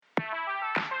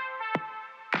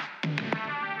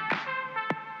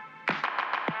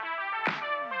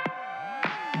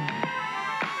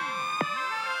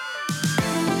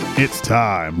It's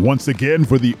time once again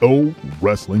for the O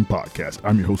Wrestling Podcast.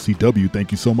 I'm your host, CW. Thank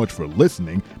you so much for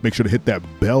listening. Make sure to hit that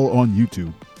bell on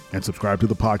YouTube and subscribe to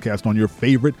the podcast on your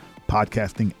favorite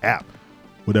podcasting app,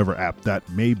 whatever app that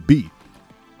may be.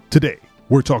 Today,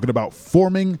 we're talking about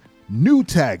forming new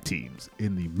tag teams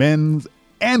in the men's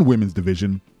and women's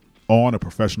division on a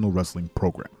professional wrestling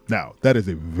program. Now, that is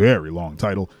a very long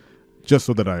title, just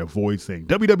so that I avoid saying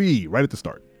WWE right at the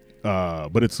start,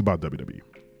 but it's about WWE.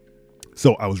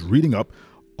 So I was reading up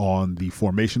on the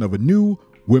formation of a new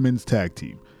women's tag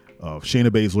team of Shayna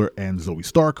Baszler and Zoey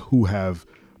Stark, who have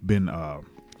been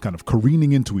kind of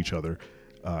careening into each other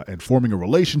and forming a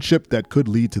relationship that could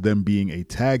lead to them being a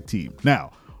tag team.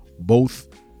 Now, both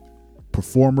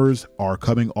performers are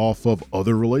coming off of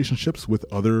other relationships with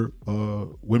other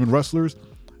women wrestlers,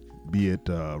 be it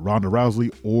Ronda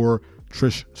Rousey or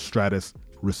Trish Stratus,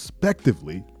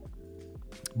 respectively.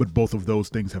 But both of those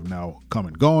things have now come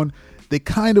and gone. They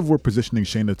kind of were positioning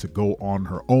Shayna to go on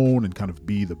her own and kind of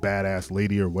be the badass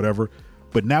lady or whatever.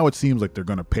 But now it seems like they're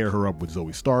going to pair her up with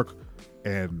Zoey Stark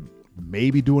and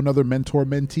maybe do another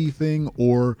mentor-mentee thing,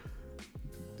 or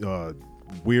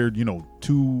weird,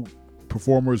 two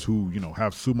performers who,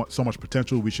 have so much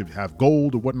potential. We should have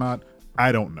gold or whatnot.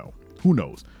 I don't know. Who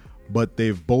knows? But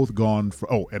they've both gone for,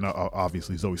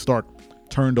 obviously Zoey Stark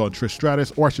turned on Trish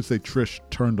Stratus, or I should say Trish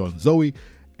turned on Zoey,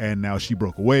 and now she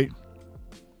broke away.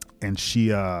 And she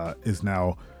is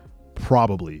now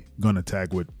probably going to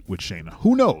tag with Shayna.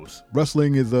 Who knows?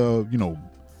 Wrestling is a,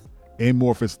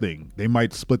 amorphous thing. They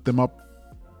might split them up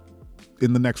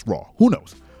in the next Raw. Who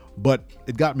knows? But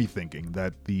it got me thinking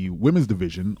that the women's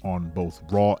division on both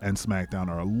Raw and SmackDown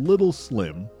are a little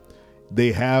slim.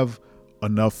 They have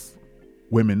enough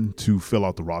women to fill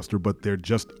out the roster, but there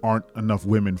just aren't enough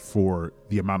women for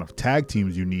the amount of tag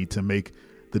teams you need to make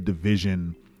the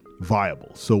division viable.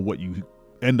 So what you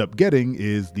end up getting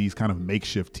is these kind of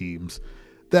makeshift teams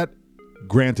that,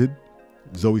 granted,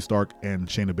 Zoey Stark and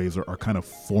Shayna Baszler are kind of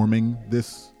forming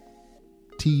this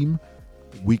team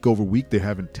week over week. They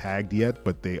haven't tagged yet,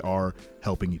 but they are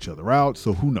helping each other out.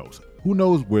 So who knows? Who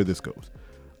knows where this goes?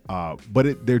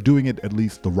 But they're doing it at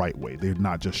least the right way. They're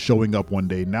not just showing up one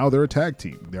day. Now they're a tag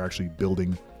team. They're actually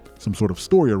building some sort of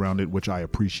story around it, which I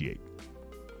appreciate.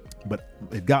 But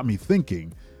it got me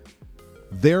thinking,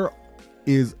 there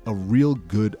is a real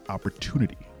good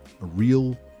opportunity, a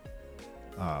real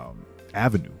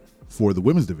avenue for the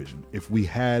women's division if we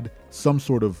had some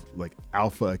sort of like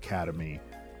Alpha Academy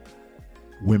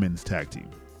women's tag team.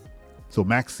 So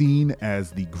Maxine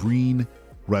as the green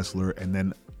wrestler, and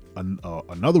then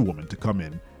another woman to come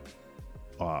in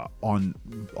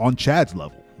on Chad's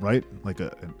level, right? Like a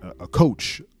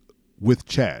coach with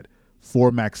Chad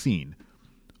for Maxine,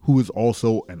 who is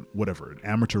also an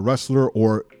amateur wrestler,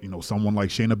 or someone like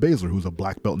Shayna Baszler, who's a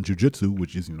black belt in jiu-jitsu,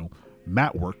 which is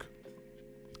mat work,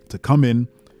 to come in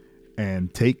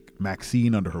and take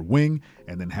Maxine under her wing,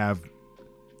 and then have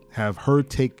her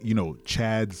take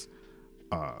Chad's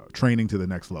training to the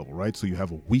next level, right? So you have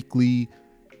a weekly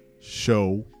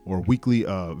show or weekly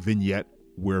vignette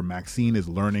where Maxine is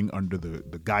learning under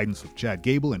the guidance of Chad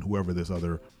Gable and whoever this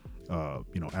other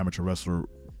amateur wrestler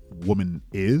woman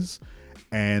is.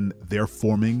 And they're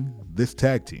forming this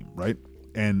tag team, right?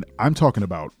 And I'm talking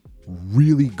about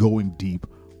really going deep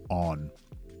on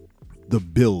the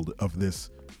build of this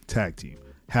tag team,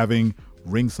 having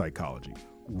ring psychology,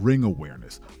 ring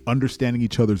awareness, understanding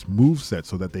each other's moveset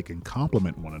so that they can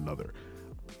complement one another.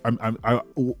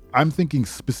 I'm thinking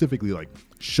specifically like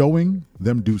showing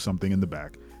them do something in the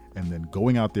back and then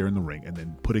going out there in the ring and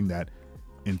then putting that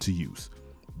into use.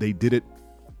 They did it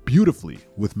beautifully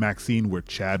with Maxine, where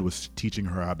Chad was teaching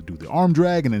her how to do the arm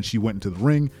drag, and then she went into the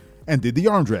ring and did the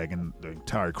arm drag, and the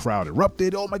entire crowd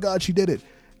erupted. Oh my God, she did it.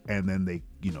 And then they,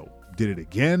 did it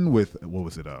again with, what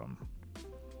was it? I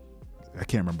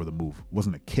can't remember the move. It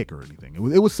wasn't a kick or anything.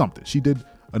 It was something. She did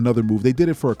another move. They did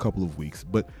it for a couple of weeks,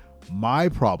 but my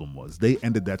problem was they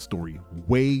ended that story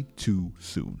way too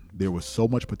soon. There was so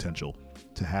much potential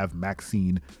to have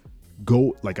Maxine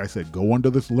go, like I said, go under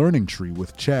this learning tree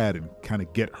with Chad and kind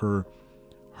of get her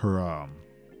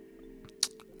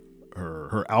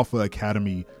Alpha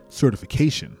Academy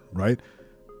certification, right?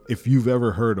 If you've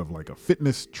ever heard of like a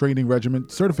fitness training regimen,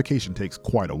 certification takes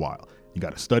quite a while. You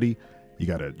got to study, you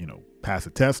got to, pass a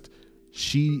test.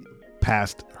 She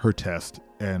passed her test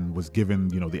and was given,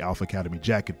 the Alpha Academy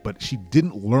jacket, but she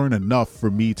didn't learn enough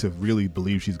for me to really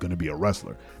believe she's going to be a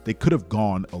wrestler. They could have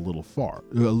gone a little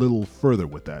further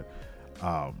with that.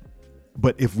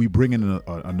 But if we bring in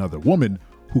another woman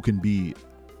who can be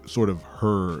sort of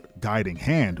her guiding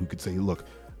hand, who could say, look,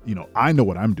 I know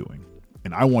what I'm doing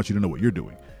and I want you to know what you're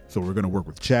doing. So we're going to work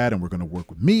with Chad and we're going to work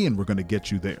with me and we're going to get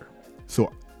you there.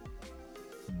 So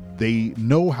they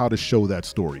know how to show that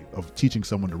story of teaching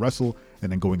someone to wrestle and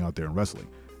then going out there and wrestling.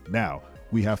 Now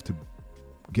we have to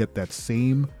get that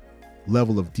same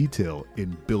level of detail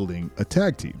in building a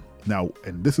tag team. Now,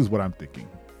 and this is what I'm thinking.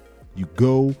 You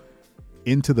go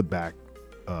into the back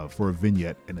for a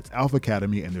vignette and it's Alpha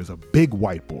Academy and there's a big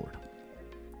whiteboard.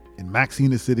 And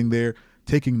Maxine is sitting there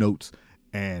taking notes,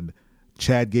 and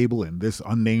Chad Gable and this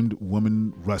unnamed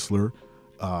woman wrestler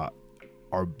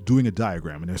are doing a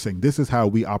diagram, and they're saying, this is how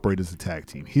we operate as a tag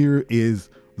team. Here is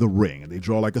the ring, and they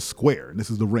draw like a square, and this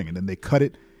is the ring, and then they cut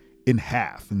it in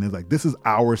half, and they're like, this is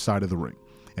our side of the ring,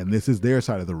 and this is their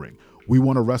side of the ring. We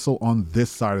want to wrestle on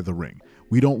this side of the ring.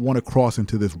 We don't want to cross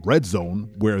into this red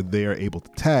zone where they're able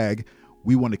to tag.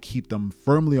 We want to keep them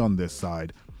firmly on this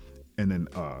side. And then,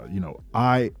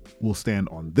 I will stand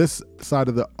on this side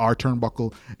of our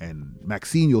turnbuckle, and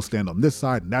Maxine, you'll stand on this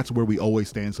side, and that's where we always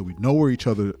stand. So we know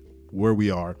where we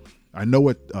are. I know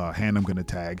what hand I'm going to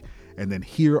tag, and then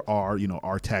here are,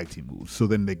 our tag team moves. So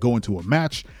then they go into a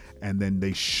match, and then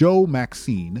they show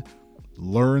Maxine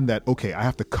learn that, okay, I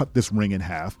have to cut this ring in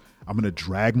half. I'm going to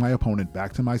drag my opponent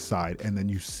back to my side, and then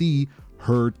you see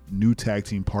her new tag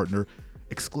team partner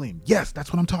exclaim, yes,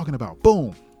 that's what I'm talking about.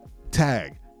 Boom,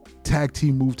 tag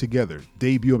team move together,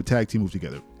 debut of a tag team move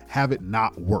together, have it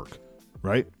not work,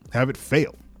 right? Have it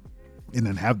fail, and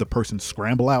then have the person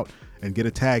scramble out and get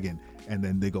a tag in, and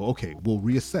then they go, okay, we'll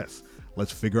reassess.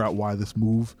 Let's figure out why this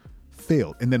move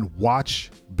failed, and then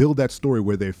build that story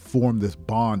where they form this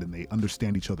bond and they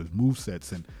understand each other's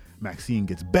movesets, and Maxine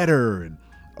gets better, and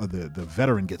the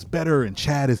veteran gets better, and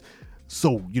Chad is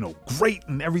so, great,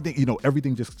 and everything,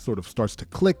 everything just sort of starts to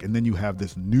click, and then you have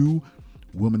this new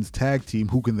women's tag team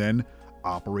who can then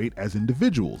operate as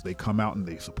individuals. They come out and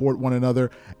they support one another,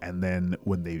 and then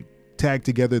when they tag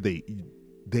together, they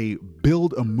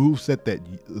build a moveset that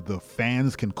the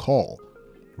fans can call,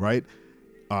 right?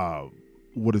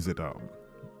 What is it?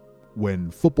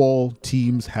 When football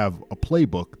teams have a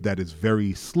playbook that is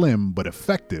very slim but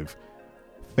effective,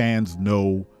 fans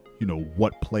know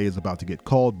what play is about to get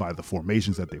called by the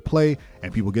formations that they play,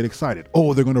 and people get excited.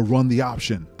 Oh, they're going to run the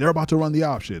option. They're about to run the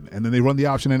option, and then they run the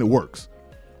option and it works.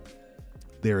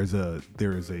 There is a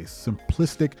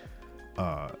simplistic,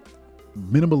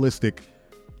 minimalistic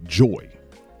joy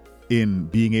in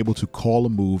being able to call a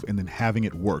move and then having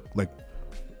it work. Like,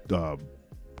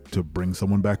 to bring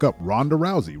someone back up, Ronda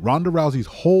Rousey. Ronda Rousey's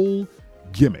whole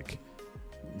gimmick,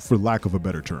 for lack of a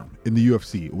better term, in the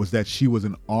UFC was that she was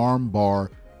an arm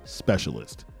bar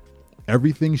specialist.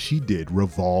 Everything she did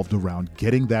revolved around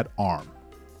getting that arm.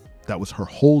 That was her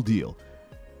whole deal.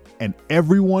 And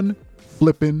everyone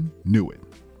flippin' knew it.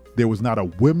 There was not a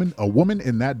woman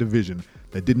in that division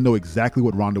that didn't know exactly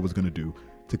what Ronda was going to do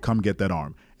to come get that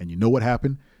arm. And you know what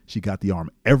happened? She got the arm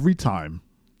every time,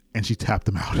 and she tapped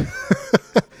them out.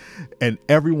 And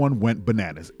everyone went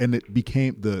bananas. And it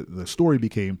became, the story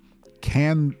became,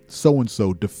 can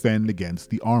so-and-so defend against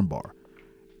the armbar?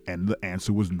 And the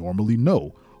answer was normally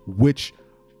no, which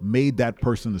made that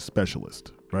person a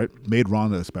specialist, right? Made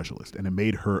Ronda a specialist, and it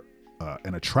made her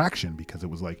an attraction, because it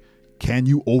was like, can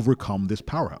you overcome this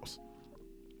powerhouse?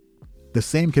 The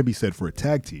same can be said for a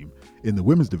tag team in the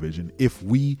women's division. If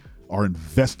we are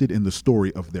invested in the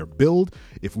story of their build,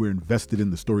 if we're invested in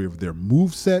the story of their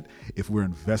moveset, if we're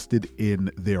invested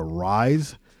in their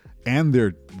rise and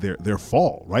their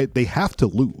fall, right? They have to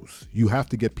lose. You have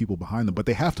to get people behind them, but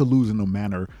they have to lose in a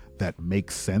manner that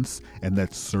makes sense and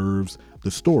that serves the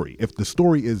story. If the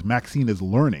story is Maxine is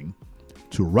learning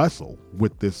to wrestle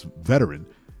with this veteran,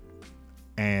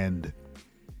 and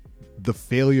the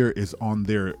failure is on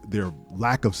their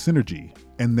lack of synergy,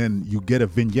 and then you get a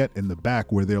vignette in the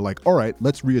back where they're like, all right,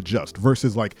 let's readjust,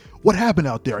 versus like, what happened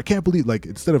out there? I can't believe, like,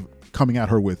 instead of coming at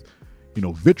her with,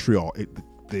 vitriol,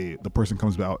 the person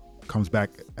comes back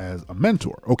as a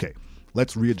mentor. Okay,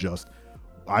 let's readjust.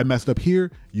 I messed up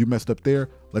here, you messed up there.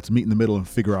 Let's meet in the middle and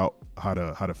figure out how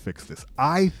to fix this.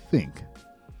 I think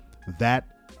that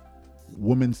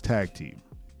women's tag team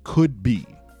could be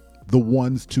the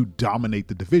ones to dominate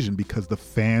the division, because the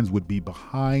fans would be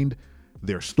behind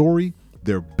their story,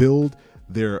 their build,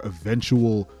 their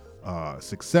eventual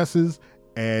successes,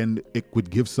 and it would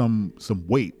give some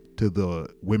weight to the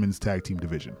women's tag team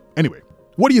division. Anyway,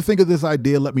 what do you think of this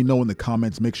idea? Let me know in the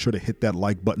comments. Make sure to hit that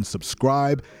like button,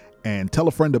 subscribe, and tell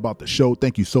a friend about the show.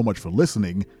 Thank you so much for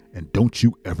listening, and don't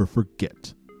you ever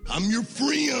forget, I'm your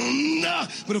friend,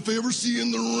 but if I ever see you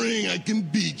in the ring, I can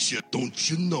beat you. Don't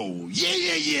you know? Yeah,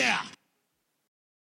 yeah, yeah.